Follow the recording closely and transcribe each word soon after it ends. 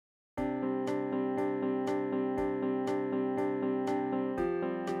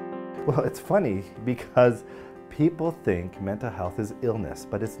Well, it's funny because people think mental health is illness,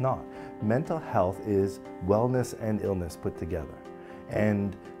 but it's not. Mental health is wellness and illness put together.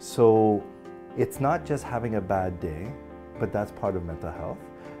 And so it's not just having a bad day, but that's part of mental health.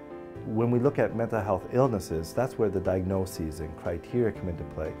 When we look at mental health illnesses, that's where the diagnoses and criteria come into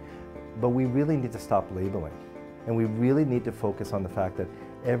play. But we really need to stop labeling. And we really need to focus on the fact that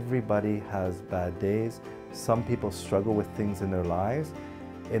everybody has bad days. Some people struggle with things in their lives.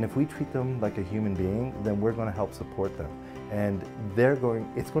 And if we treat them like a human being, then we're going to help support them. And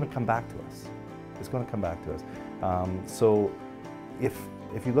it's going to come back to us. It's going to come back to us. So if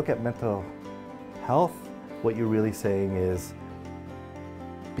you look at mental health, what you're really saying is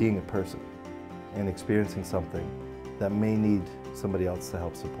being a person and experiencing something that may need somebody else to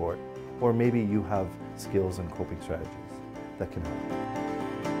help support. Or maybe you have skills and coping strategies that can help.